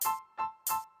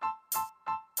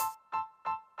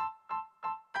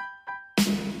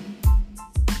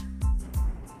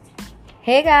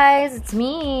Hey guys, it's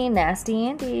me, Nasty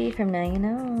Andy from Now You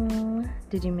Know.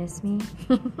 Did you miss me?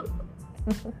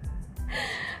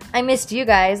 I missed you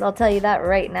guys, I'll tell you that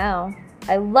right now.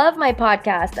 I love my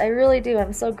podcast, I really do.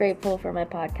 I'm so grateful for my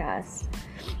podcast.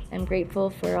 I'm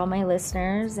grateful for all my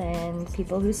listeners and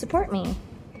people who support me.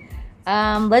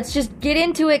 Let's just get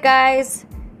into it, guys.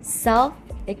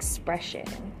 Self-expression.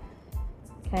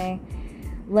 Okay?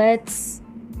 Let's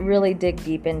really dig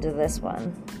deep into this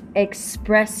one.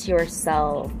 Express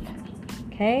yourself,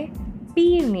 okay?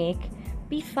 Be unique.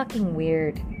 Be fucking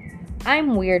weird.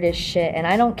 I'm weird as shit, and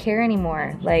I don't care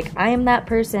anymore. Like, I am that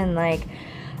person, like,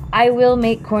 I will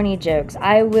make corny jokes.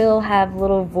 I will have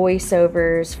little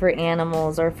voiceovers for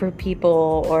animals or for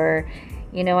people, or,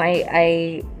 you know,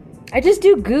 I just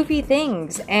do goofy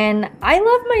things, and I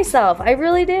love myself. I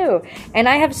really do. And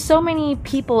I have so many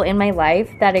people in my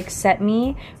life that accept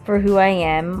me for who I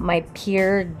am, my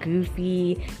pure,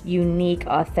 goofy, unique,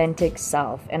 authentic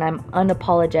self. And I'm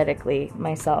unapologetically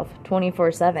myself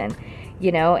 24/7,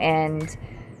 you know, and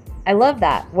I love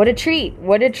that. What a treat.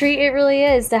 What a treat it really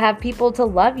is to have people to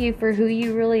love you for who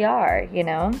you really are, you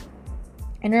know?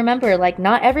 And remember, like,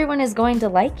 not everyone is going to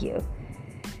like you.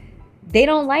 They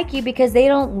don't like you because they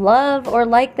don't love or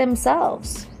like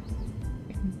themselves.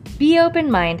 Be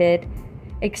open-minded.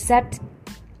 Accept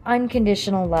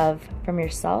unconditional love from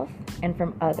yourself and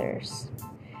from others.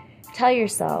 Tell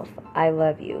yourself, I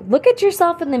love you. Look at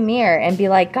yourself in the mirror and be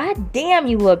like, God damn,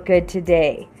 you look good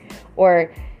today.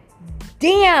 Or,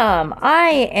 damn,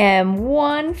 I am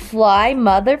one fly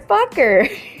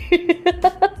motherfucker.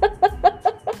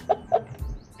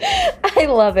 I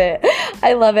love it.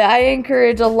 I love it. I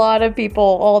encourage a lot of people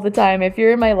all the time. If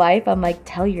you're in my life, I'm like,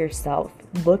 tell yourself,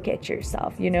 look at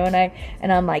yourself, you know,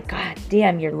 and I'm like, God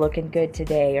damn, you're looking good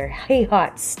today, or hey,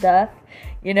 hot stuff,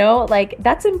 you know, like,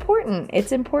 that's important.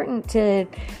 It's important to,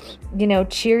 you know,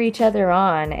 cheer each other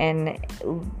on and,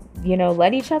 you know,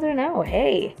 let each other know,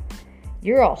 hey,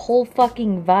 you're a whole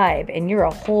fucking vibe and you're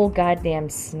a whole goddamn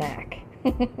snack.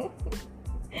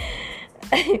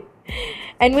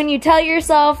 And when you tell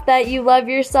yourself that you love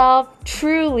yourself,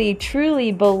 truly,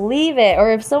 truly believe it.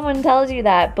 Or if someone tells you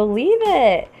that, believe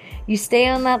it. You stay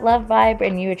on that love vibe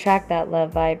and you attract that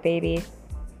love vibe, baby.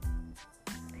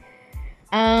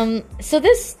 So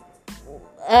this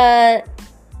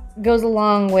goes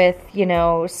along with, you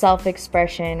know,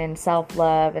 self-expression and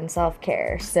self-love and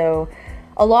self-care. So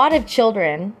a lot of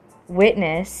children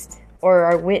witnessed or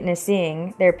are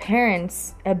witnessing their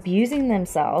parents abusing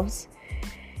themselves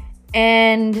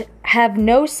and have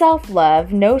no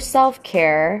self-love, no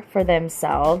self-care for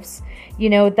themselves. You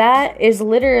know, that is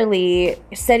literally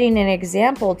setting an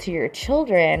example to your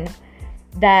children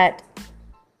that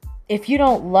if you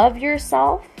don't love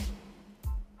yourself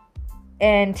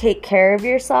and take care of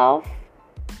yourself,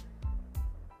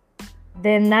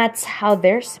 then that's how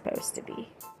they're supposed to be,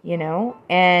 you know?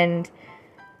 And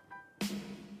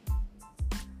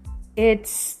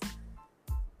it's,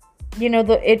 you know,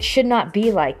 it should not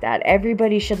be like that.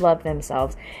 Everybody should love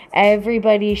themselves.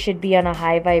 Everybody should be on a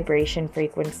high vibration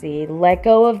frequency. Let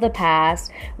go of the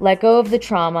past. Let go of the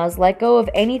traumas. Let go of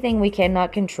anything we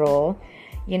cannot control,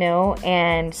 you know,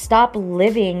 and stop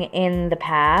living in the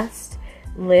past.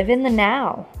 Live in the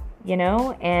now, you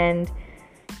know, and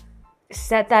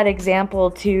set that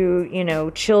example to, you know,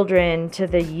 children, to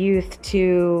the youth,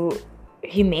 to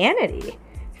humanity.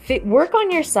 Work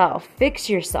on yourself, fix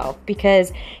yourself,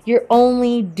 because you're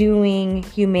only doing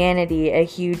humanity a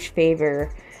huge favor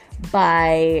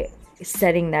by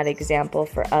setting that example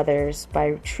for others,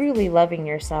 by truly loving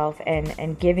yourself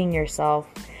and giving yourself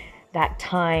that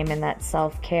time and that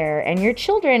self-care. And your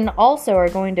children also are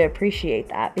going to appreciate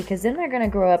that, because then they're going to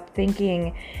grow up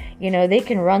thinking, you know, they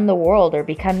can run the world or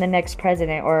become the next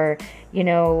president or, you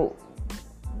know,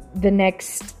 the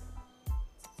next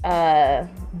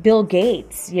Bill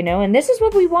Gates, you know. And this is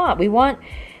what we want. We want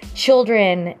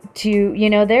children to, you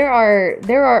know, they're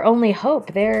our only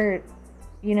hope. They're,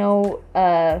 you know,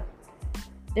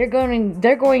 they're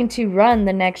going to run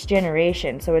the next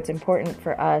generation. So it's important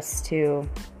for us to,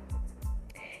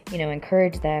 you know,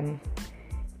 encourage them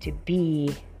to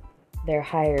be their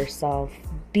higher self,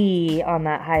 be on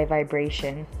that high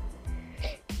vibration.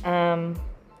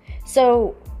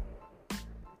 So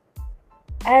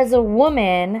as a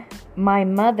woman, my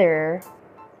mother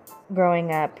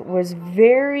growing up was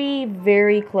very,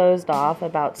 very closed off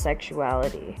about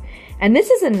sexuality. And this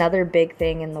is another big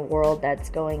thing in the world that's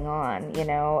going on, you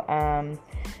know.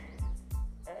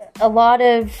 A lot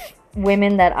of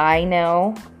women that I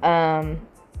know,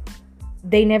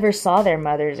 they never saw their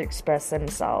mothers express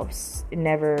themselves.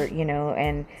 Never, you know,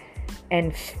 and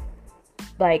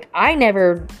like, I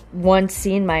never once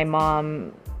seen my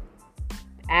mom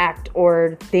act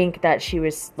or think that she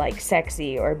was, like,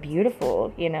 sexy or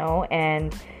beautiful, you know?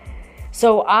 And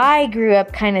so I grew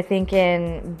up kind of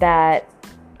thinking that,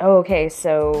 oh, okay,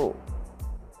 so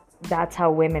that's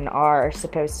how women are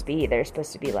supposed to be. They're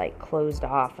supposed to be, like, closed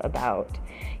off about,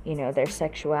 you know, their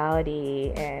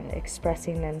sexuality and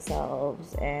expressing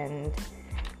themselves. And,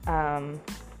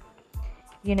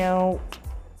 you know,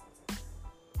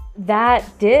 that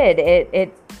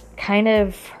it kind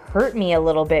of hurt me a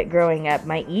little bit growing up,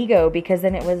 my ego, because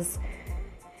then it was,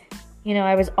 you know,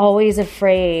 I was always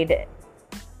afraid,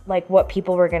 like, what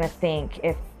people were going to think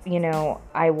if, you know,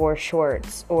 I wore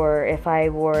shorts or if I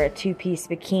wore a 2-piece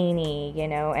bikini, you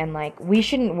know, and, like, we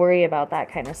shouldn't worry about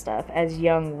that kind of stuff as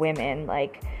young women.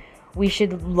 Like, we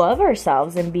should love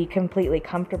ourselves and be completely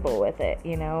comfortable with it,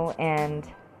 you know. And,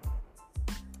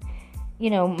 you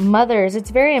know, mothers,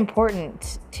 it's very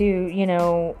important to, you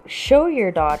know, show your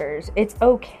daughters it's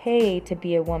okay to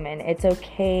be a woman. It's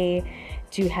okay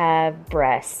to have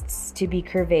breasts, to be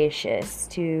curvaceous,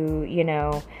 to, you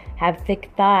know, have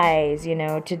thick thighs, you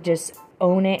know, to just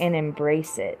own it and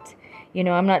embrace it. You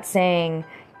know, I'm not saying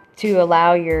to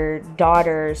allow your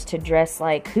daughters to dress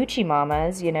like hoochie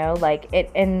mamas, you know, like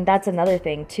it. And that's another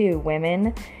thing too,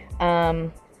 women,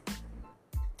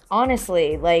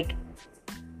 honestly, like,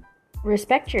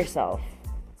 respect yourself,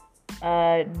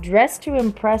 dress to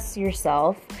impress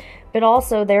yourself, but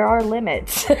also there are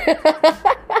limits.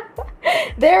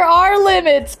 There are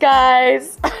limits,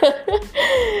 guys.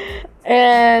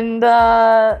 And,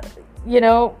 you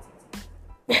know,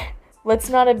 let's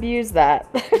not abuse that.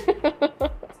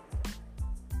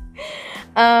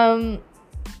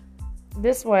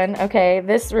 This one, okay,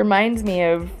 this reminds me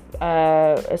of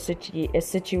a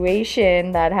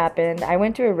situation that happened. I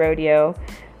went to a rodeo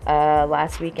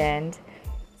last weekend,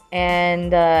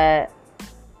 and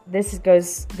this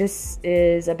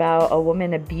is about a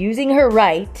woman abusing her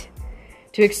right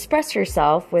to express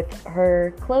herself with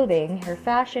her clothing, her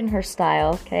fashion, her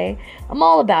style, okay? I'm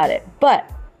all about it,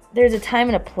 but there's a time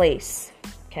and a place,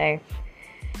 okay?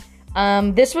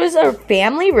 This was a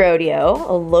family rodeo,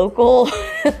 a local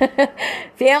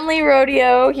family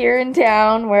rodeo here in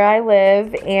town where I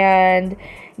live, and,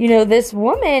 you know, this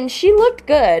woman, she looked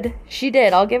good. She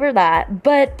did, I'll give her that,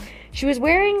 but she was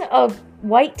wearing a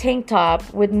white tank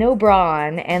top with no bra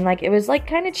on, and, like, it was, like,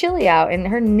 kind of chilly out, and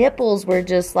her nipples were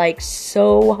just, like,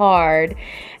 so hard.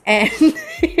 And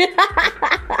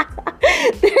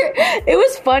it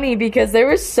was funny because there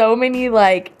were so many,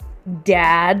 like,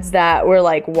 dads that were,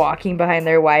 like, walking behind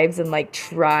their wives and, like,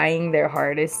 trying their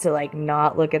hardest to, like,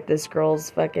 not look at this girl's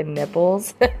fucking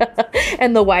nipples.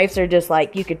 And the wives are just,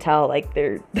 like, you could tell, like,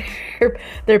 they're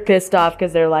pissed off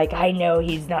because they're like, I know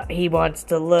he wants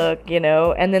to look, you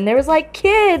know. And then there was, like,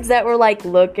 kids that were, like,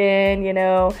 looking, you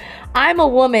know. I'm a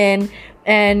woman,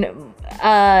 and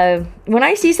when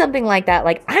I see something like that,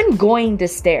 like, I'm going to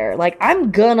stare, like,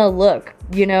 I'm gonna look,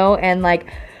 you know. And, like,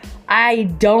 I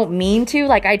don't mean to,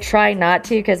 like, I try not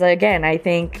to, because, again, I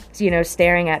think, you know,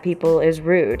 staring at people is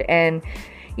rude. And,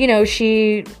 you know,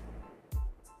 she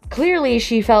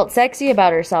felt sexy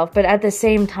about herself, but at the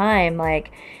same time,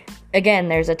 like, again,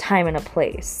 there's a time and a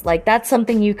place. Like, that's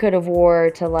something you could have wore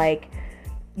to, like,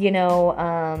 you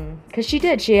know, because she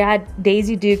had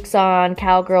Daisy Dukes on,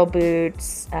 cowgirl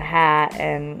boots, a hat,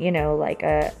 and, you know, like,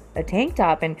 a tank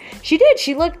top, and she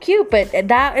looked cute, but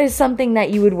that is something that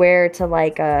you would wear to,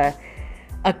 like, a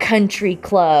country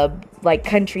club, like,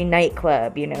 country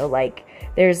nightclub, you know. Like,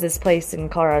 there's this place in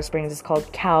Colorado Springs, it's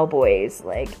called Cowboys.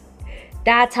 Like,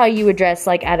 that's how you would dress,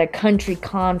 like, at a country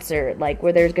concert, like,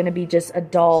 where there's gonna be just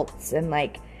adults and,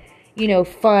 like, you know,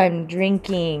 fun,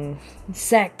 drinking,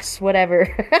 sex, whatever.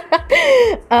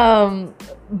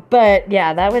 But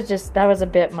yeah, that was a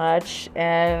bit much.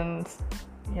 And,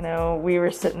 you know, we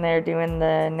were sitting there doing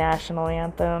the national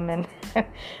anthem, and the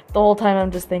whole time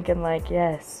I'm just thinking, like,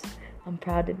 yes, I'm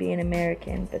proud to be an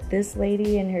American, but this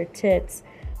lady and her tits,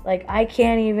 like, I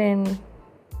can't even,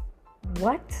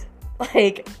 what?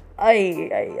 Like,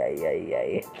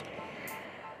 ay.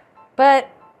 But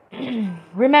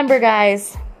remember,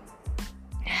 guys,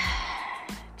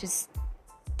 just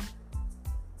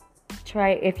try,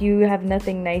 if you have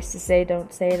nothing nice to say,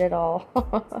 don't say it at all.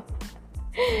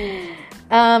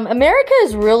 America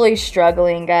is really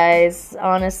struggling, guys,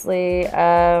 honestly.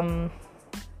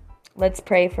 Let's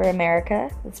pray for America.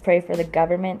 Let's pray for the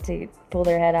government to pull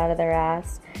their head out of their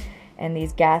ass and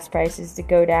these gas prices to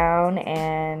go down,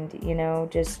 and, you know,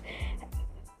 just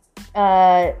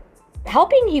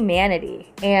helping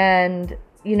humanity and,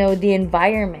 you know, the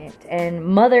environment and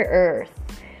Mother Earth.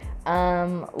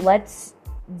 Let's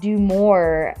do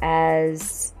more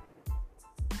as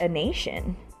a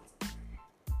nation.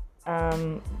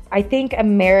 I think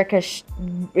America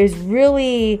is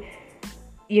really,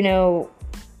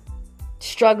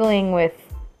 struggling with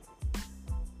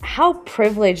how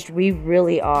privileged we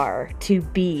really are to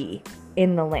be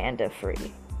in the land of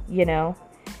free, And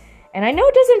I know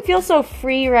it doesn't feel so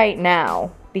free right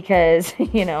now because,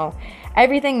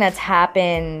 everything that's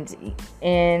happened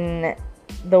in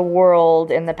the world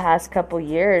in the past couple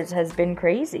years has been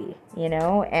crazy,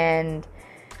 and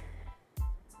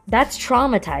that's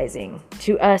traumatizing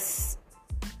to us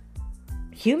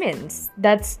humans.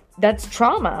 That's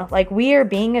trauma. Like, we are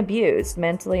being abused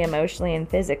mentally, emotionally, and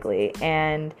physically,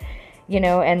 and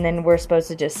and then we're supposed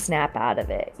to just snap out of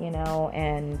it,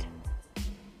 and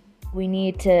we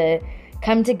need to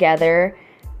come together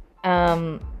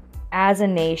as a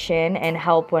nation and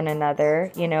help one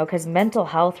another, because mental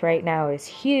health right now is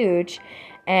huge,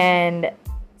 and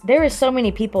there is so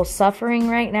many people suffering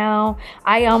right now.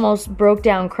 I almost broke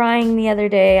down crying the other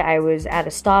day. I was at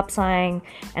a stop sign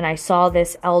and I saw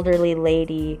this elderly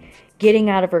lady getting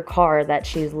out of her car that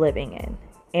she's living in,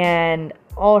 and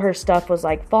all her stuff was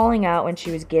like falling out when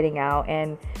she was getting out,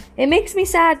 and it makes me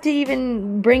sad to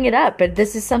even bring it up, but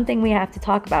this is something we have to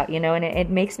talk about, and it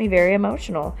makes me very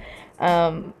emotional.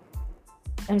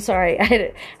 I'm sorry,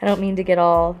 I don't mean to get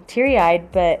all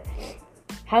teary-eyed, but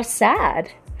how sad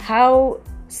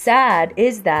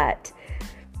is that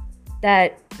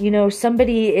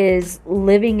somebody is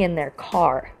living in their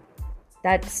car.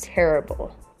 That's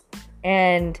terrible.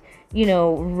 And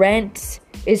rent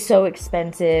is so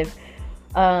expensive.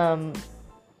 Buying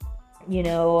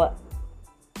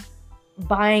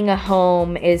a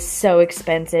home is so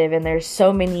expensive, and there's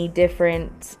so many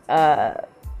different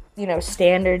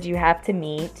standards you have to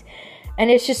meet, and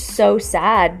it's just so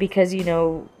sad because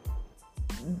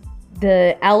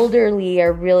the elderly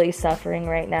are really suffering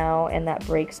right now, and that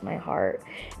breaks my heart.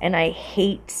 And I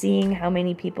hate seeing how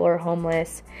many people are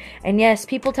homeless. And yes,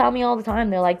 people tell me all the time,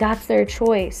 they're like, that's their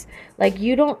choice. Like,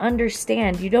 you don't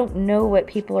understand. You don't know what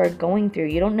people are going through.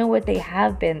 You don't know what they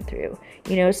have been through,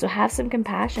 so have some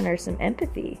compassion or some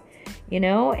empathy,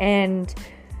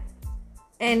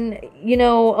 and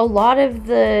a lot of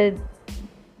the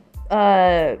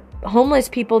homeless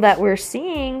people that we're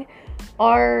seeing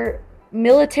are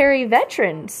military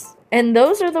veterans, and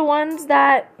those are the ones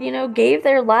that gave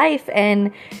their life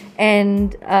and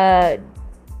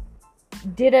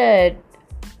did a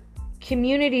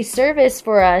community service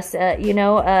for us, a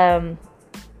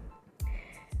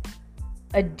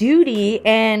duty,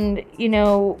 and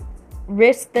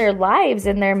risked their lives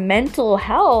and their mental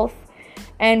health,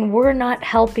 and we're not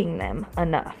helping them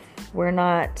enough. We're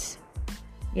not,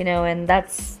 and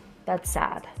that's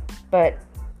sad. But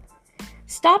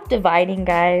stop dividing,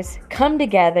 guys. Come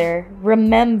together.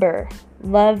 Remember,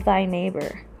 love thy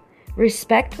neighbor.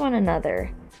 Respect one another.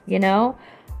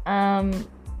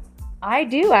 I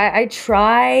do. I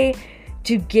try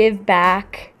to give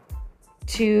back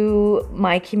to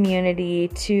my community,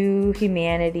 to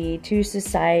humanity, to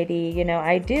society.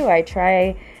 I do. I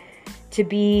try to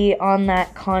be on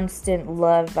that constant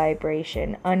love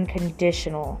vibration,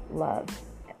 unconditional love.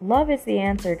 Love is the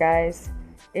answer, guys.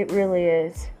 It really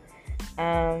is.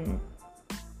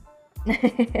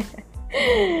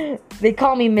 They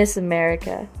call me Miss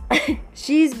America.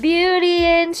 She's beauty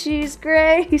and she's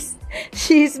grace.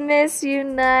 She's Miss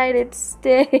United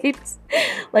States.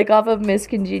 Like off of Miss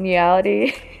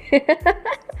Congeniality.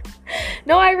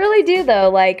 No, I really do though.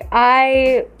 Like,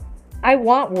 I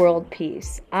want world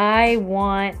peace. I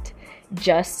want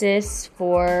justice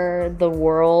for the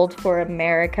world, for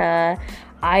America.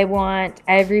 I want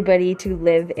everybody to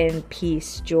live in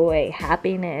peace, joy,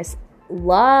 happiness,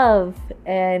 love,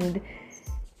 and,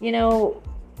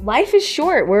 life is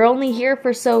short. We're only here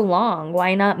for so long.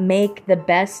 Why not make the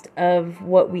best of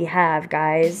what we have,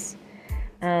 guys?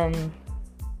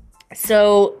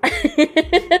 So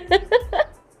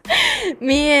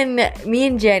me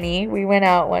and Jenny, we went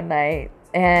out one night,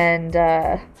 and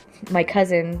my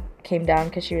cousin came down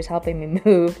because she was helping me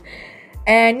move.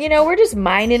 And, we're just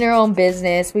minding our own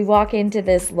business. We walk into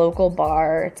this local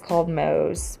bar. It's called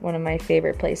Moe's, one of my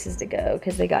favorite places to go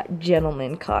because they got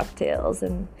gentleman cocktails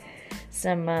and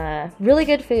some really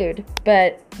good food.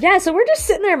 But, yeah, so we're just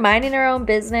sitting there minding our own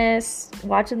business,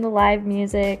 watching the live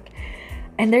music.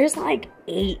 And there's like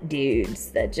 8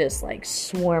 dudes that just like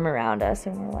swarm around us.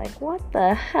 And we're like, what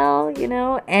the hell,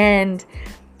 And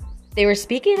they were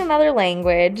speaking another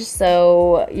language,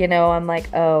 so, I'm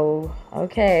like, oh,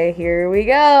 okay, here we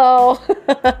go.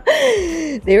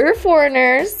 They were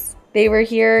foreigners, They were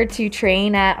here to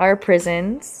train at our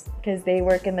prisons because they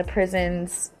work in the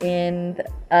prisons in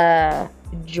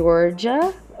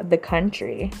Georgia, the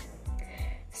country.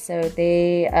 So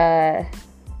they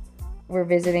were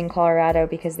visiting Colorado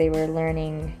because they were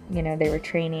learning, they were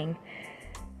training.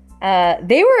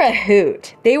 They were a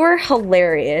hoot. They were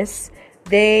hilarious.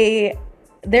 Their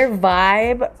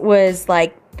vibe was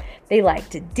like, they like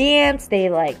to dance,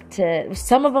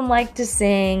 some of them like to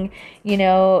sing,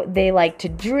 they like to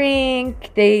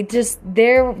drink, they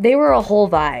were a whole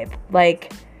vibe,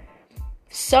 like,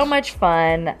 so much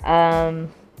fun.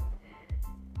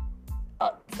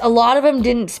 A lot of them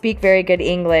didn't speak very good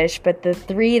English, but the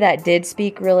 3 that did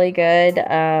speak really good,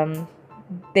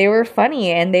 they were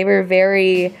funny, and they were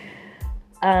very,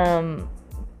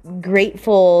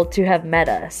 grateful to have met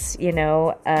us,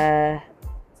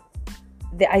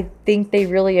 I think they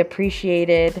really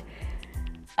appreciated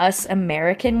us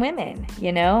American women,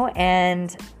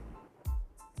 and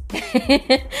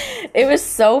it was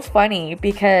so funny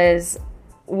because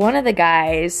one of the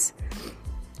guys,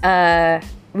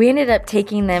 we ended up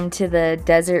taking them to the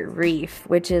Desert Reef,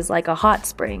 which is like a hot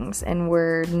springs, and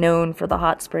we're known for the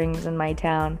hot springs in my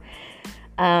town.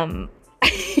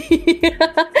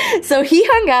 So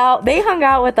they hung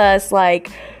out with us like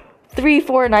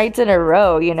 3-4 nights in a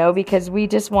row, because we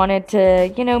just wanted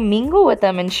to, mingle with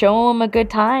them and show them a good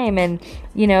time and,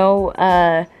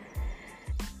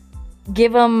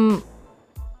 give them,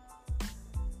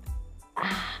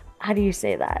 how do you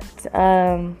say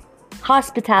that?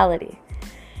 Hospitality.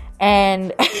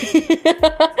 And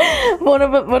one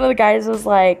of the guys was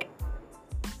like,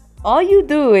 all you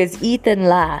do is eat and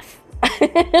laugh.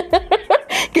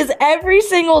 Because every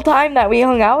single time that we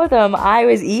hung out with him, I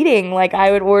was eating. Like,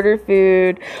 I would order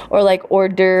food or like hors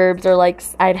d'oeuvres or like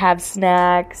I'd have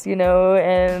snacks,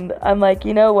 and I'm like,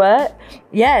 you know what?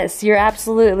 Yes, you're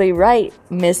absolutely right,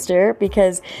 mister.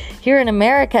 Because here in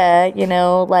America,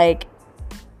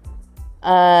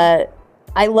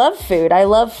 I love food. I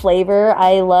love flavor.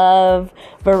 I love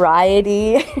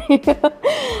variety.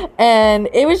 And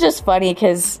it was just funny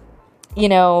because,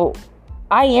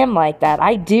 I am like that.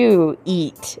 I do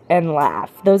eat and laugh.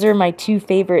 Those are my 2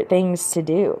 favorite things to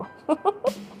do.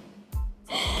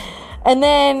 And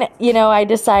then, I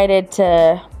decided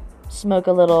to smoke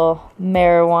a little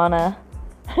marijuana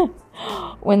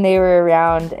when they were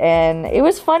around. And it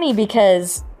was funny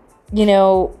because,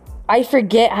 I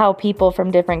forget how people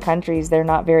from different countries, they're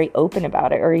not very open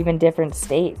about it, or even different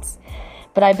states.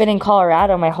 But I've been in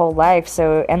Colorado my whole life,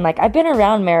 and I've been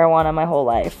around marijuana my whole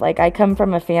life. Like, I come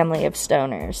from a family of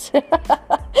stoners.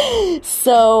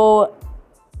 So,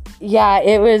 yeah,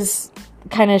 it was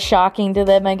kind of shocking to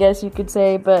them, I guess you could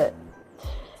say, but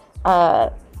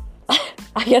I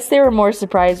guess they were more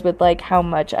surprised with, how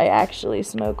much I actually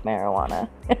smoke marijuana.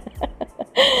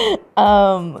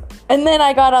 And then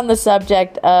I got on the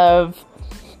subject of,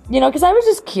 because I was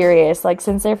just curious,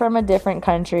 since they're from a different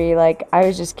country, I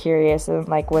was just curious of,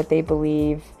 what they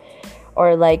believe,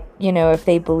 or, if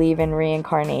they believe in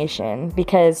reincarnation,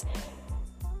 because,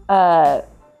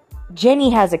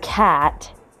 Jenny has a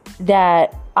cat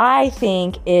that I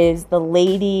think is the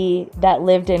lady that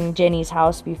lived in Jenny's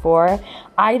house before.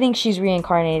 I think she's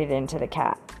reincarnated into the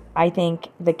cat. I think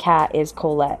the cat is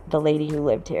Colette, the lady who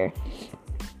lived here.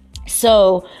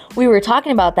 So we were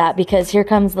talking about that because here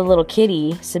comes the little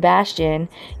kitty, Sebastian,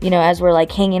 as we're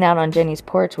hanging out on Jenny's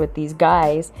porch with these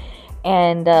guys.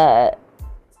 And I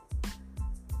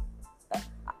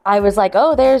was like,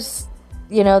 oh, there's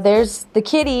the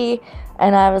kitty.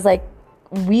 And I was like,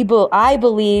 I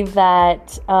believe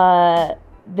that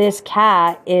this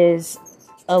cat is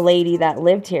a lady that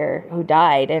lived here who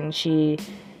died, and she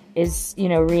is,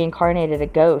 reincarnated a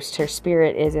ghost. Her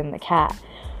spirit is in the cat.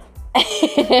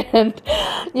 And,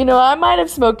 I might have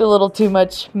smoked a little too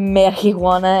much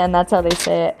marijuana, and that's how they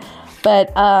say it.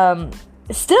 But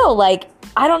still, I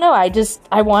don't know.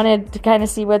 I wanted to kind of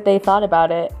see what they thought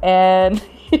about it. And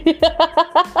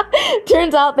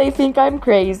turns out they think I'm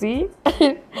crazy.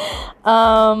 They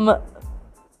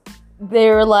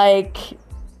were like,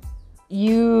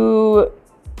 you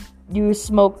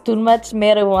smoke too much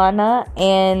marijuana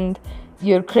and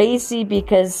you're crazy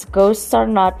because ghosts are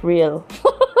not real.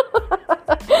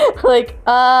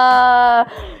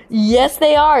 Yes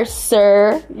they are,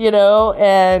 sir,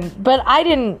 but I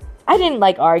didn't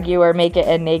argue or make it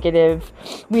a negative.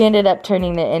 We ended up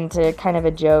turning it into kind of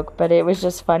a joke, but it was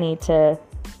just funny to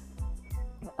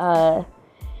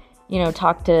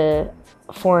talk to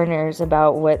foreigners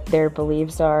about what their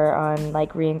beliefs are on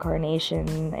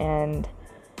reincarnation. And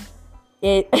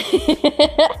it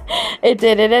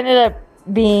ended up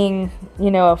being,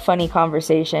 a funny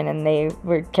conversation, and they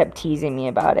kept teasing me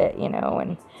about it,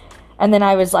 and then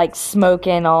I was like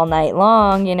smoking all night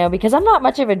long, because I'm not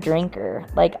much of a drinker.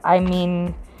 Like, I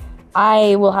mean,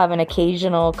 I will have an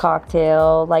occasional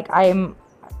cocktail. Like, I'm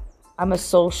a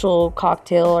social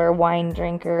cocktail or wine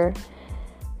drinker.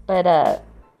 But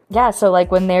yeah, so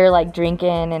like when they're like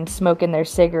drinking and smoking their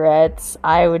cigarettes,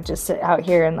 I would just sit out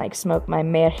here and like smoke my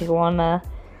marijuana.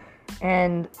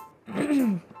 And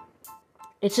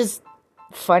it's just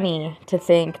funny to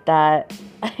think that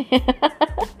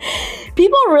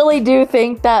people really do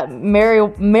think that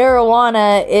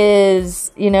marijuana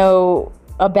is,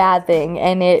 a bad thing,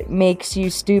 and it makes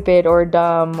you stupid or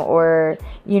dumb or,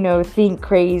 think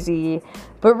crazy.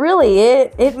 But really,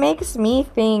 it makes me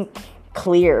think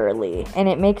clearly, and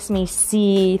it makes me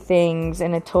see things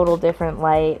in a total different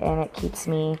light, and it keeps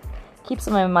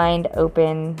my mind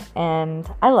open, and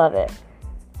I love it.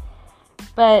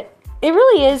 But it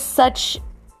really is such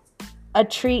a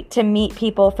treat to meet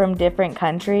people from different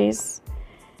countries.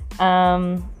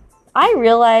 I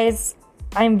realize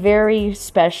I'm very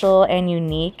special and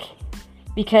unique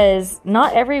because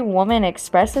not every woman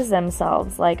expresses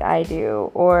themselves like I do,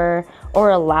 or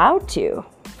allowed to,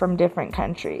 from different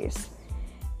countries.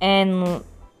 And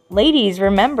ladies,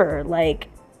 remember, like,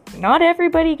 not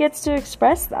everybody gets to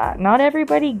express that. Not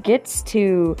everybody gets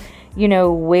to,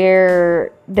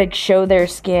 show their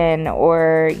skin,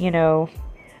 or,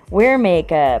 wear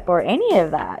makeup or any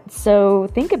of that. So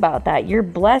think about that. You're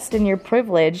blessed and you're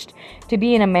privileged to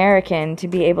be an American, to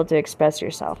be able to express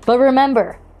yourself. But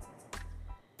remember,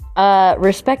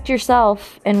 respect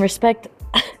yourself and respect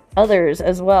others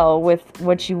as well with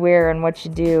what you wear and what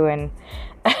you do, and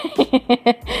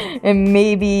and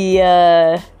maybe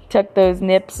tuck those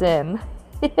nips in.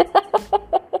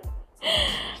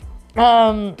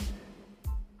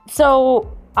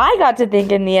 So I got to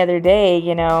thinking the other day,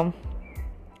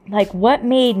 like, what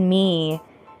made me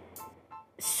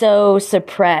so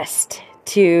suppressed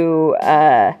to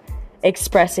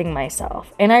expressing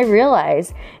myself? And I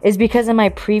realized is because of my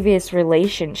previous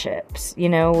relationships,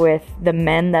 with the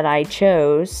men that I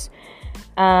chose.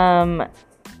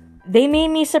 They made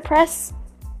me suppress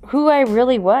who I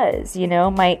really was,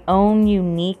 my own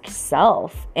unique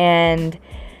self. And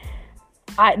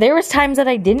there was times that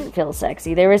I didn't feel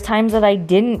sexy. There was times that I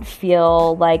didn't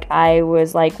feel like I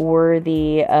was like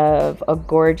worthy of a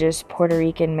gorgeous Puerto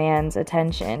Rican man's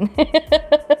attention.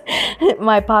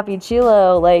 My papi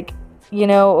chulo, like,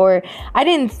 or I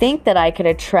didn't think that I could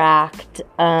attract,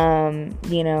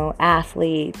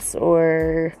 athletes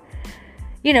or,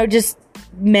 just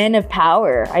men of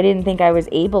power. I didn't think I was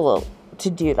able to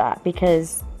do that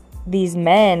because these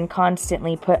men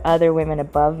constantly put other women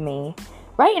above me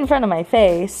right in front of my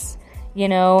face,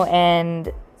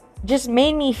 and just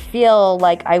made me feel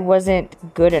like I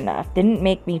wasn't good enough. Didn't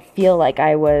make me feel like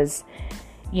I was,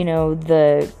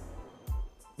 the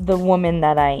woman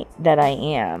that I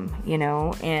am,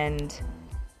 and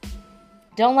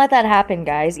don't let that happen,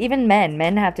 guys. Even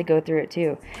men have to go through it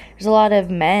too. There's a lot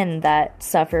of men that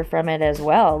suffer from it as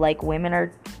well. Like, women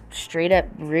are straight up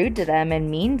rude to them and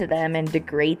mean to them and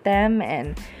degrade them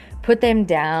and put them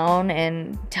down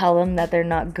and tell them that they're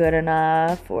not good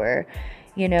enough, or,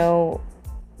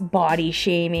 body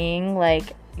shaming.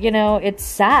 Like, it's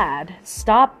sad.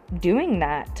 Stop doing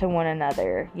that to one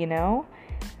another,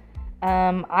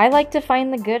 I like to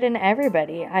find the good in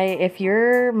everybody. If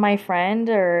you're my friend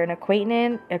or an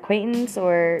acquaintance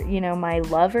or, my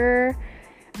lover,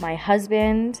 my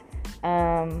husband,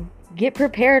 get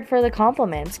prepared for the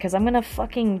compliments, because I'm gonna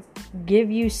fucking give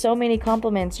you so many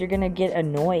compliments you're gonna get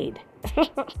annoyed.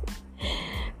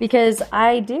 Because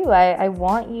I do. I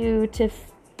want you to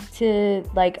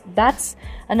like, that's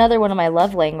another one of my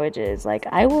love languages. Like,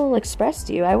 I will express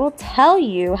to you. I will tell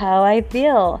you how I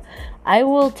feel. I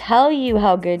will tell you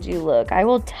how good you look. I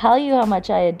will tell you how much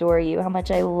I adore you, how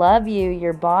much I love you,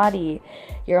 your body,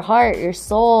 your heart, your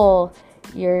soul,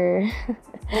 your...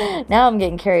 Now I'm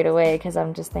getting carried away because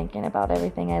I'm just thinking about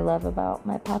everything I love about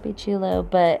my papi chulo.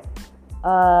 But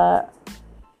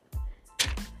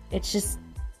it's just,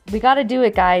 we got to do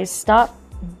it, guys. Stop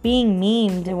being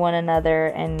mean to one another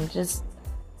and just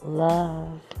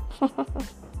love.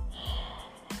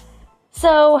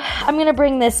 So I'm gonna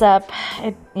bring this up.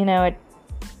 It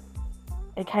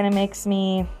kind of makes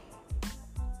me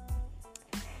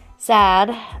sad.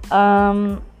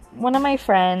 One of my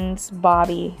friends,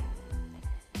 Bobby,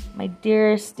 my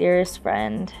dearest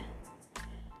friend,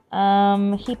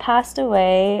 he passed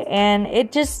away, and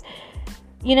it just,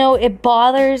 it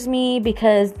bothers me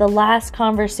because the last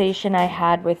conversation I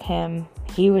had with him,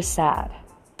 he was sad,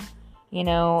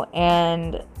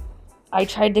 and I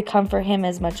tried to comfort him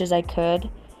as much as I could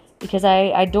because I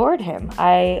adored him.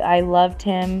 I loved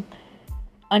him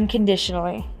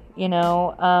unconditionally, you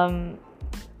know.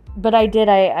 But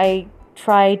I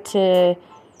tried to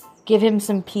give him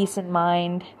some peace of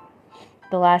mind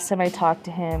the last time I talked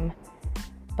to him.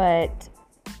 But,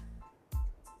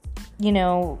 you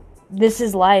know, this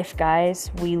is life,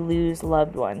 guys. We lose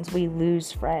loved ones. We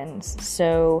lose friends.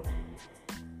 So,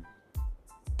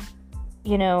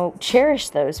 you know, cherish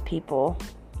those people.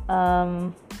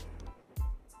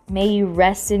 May you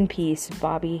rest in peace,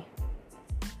 Bobby.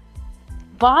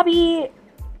 Bobby,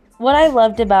 what I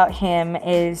loved about him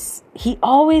is he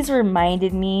always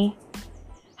reminded me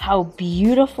how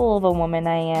beautiful of a woman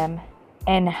I am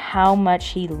and how much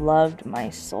he loved my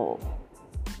soul.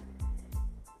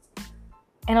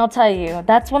 And I'll tell you,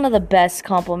 that's one of the best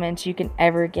compliments you can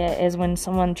ever get, is when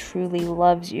someone truly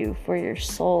loves you for your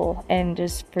soul and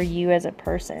just for you as a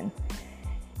person.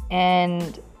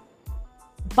 And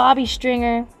Bobby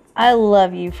Stringer, I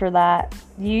love you for that.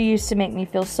 You used to make me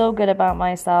feel so good about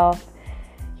myself.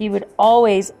 He would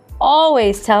always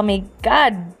tell me,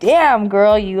 "God damn,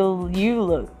 girl, you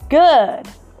look good,"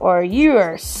 or "You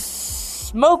are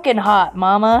smoking hot,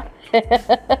 mama."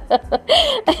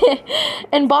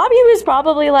 And Bobby was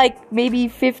probably like maybe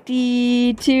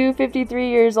 52, 53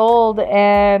 years old,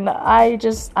 and I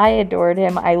adored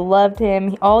him. I loved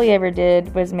him. All he ever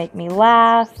did was make me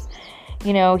laugh.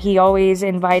 You know, he always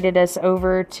invited us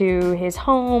over to his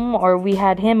home, or we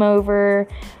had him over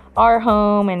our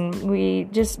home, and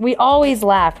we always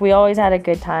laughed. We always had a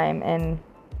good time, and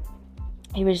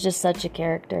he was just such a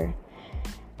character.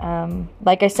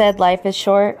 Like I said, life is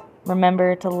short.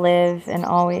 Remember to live and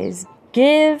always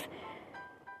give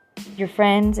your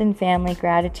friends and family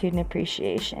gratitude and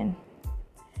appreciation.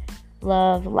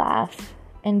 Love, laugh,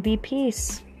 and be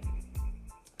peace.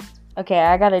 Okay,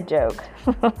 I got a joke.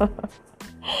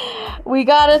 We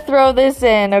gotta throw this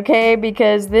in, okay?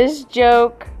 Because this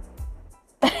joke...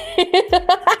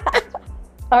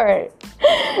 Alright.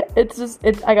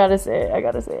 I gotta say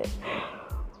it.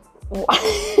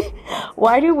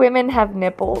 Why do women have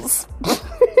nipples?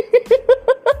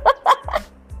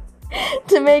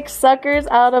 To make suckers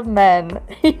out of men.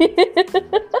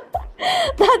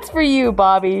 That's for you,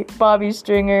 Bobby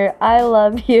Stringer. I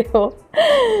love you.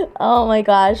 Oh my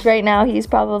gosh, right now he's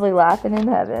probably laughing in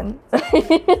heaven.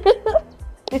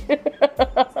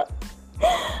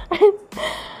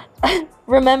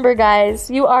 Remember,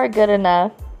 guys, you are good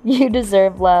enough. You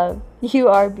deserve love. You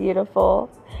are beautiful.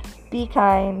 Be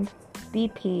kind. Be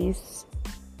peace.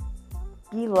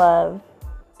 Be love.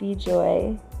 Be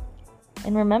joy.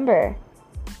 And remember,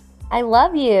 I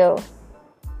love you.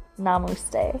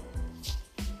 Namaste.